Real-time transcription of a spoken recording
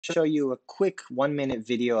show you a quick 1-minute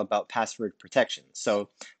video about password protection. So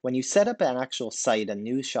when you set up an actual site, a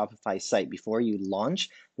new Shopify site before you launch,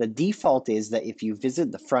 the default is that if you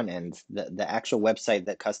visit the front end, the actual website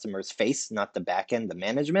that customers face, not the back end, the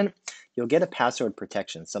management, you'll get a password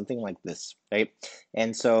protection, something like this, right?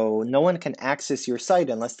 And so no one can access your site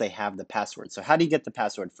unless they have the password. So how do you get the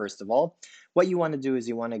password? First of all, what you want to do is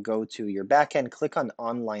you want to go to your backend, click on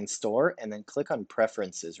online store, and then click on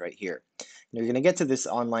preferences right here. You're going to get to this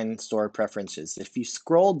online store preferences. If you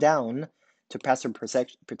scroll down to password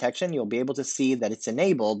protection, you'll be able to see that it's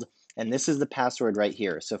enabled, and this is the password right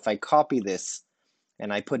here. So if I copy this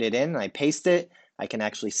and I put it in, I paste it, I can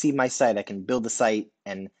actually see my site, I can build the site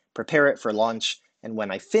and prepare it for launch. And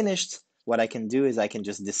when I finished, what I can do is I can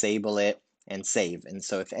just disable it and save. And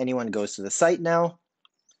so if anyone goes to the site now,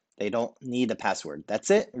 they don't need a password.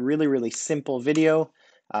 That's it. Really, really simple video.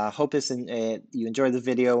 Hope you enjoyed the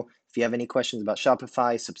video. If you have any questions about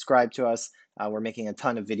Shopify, subscribe to us. We're making a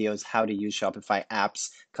ton of videos how to use Shopify apps,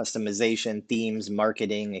 customization, themes,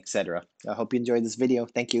 marketing, etc. I hope you enjoyed this video.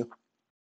 Thank you.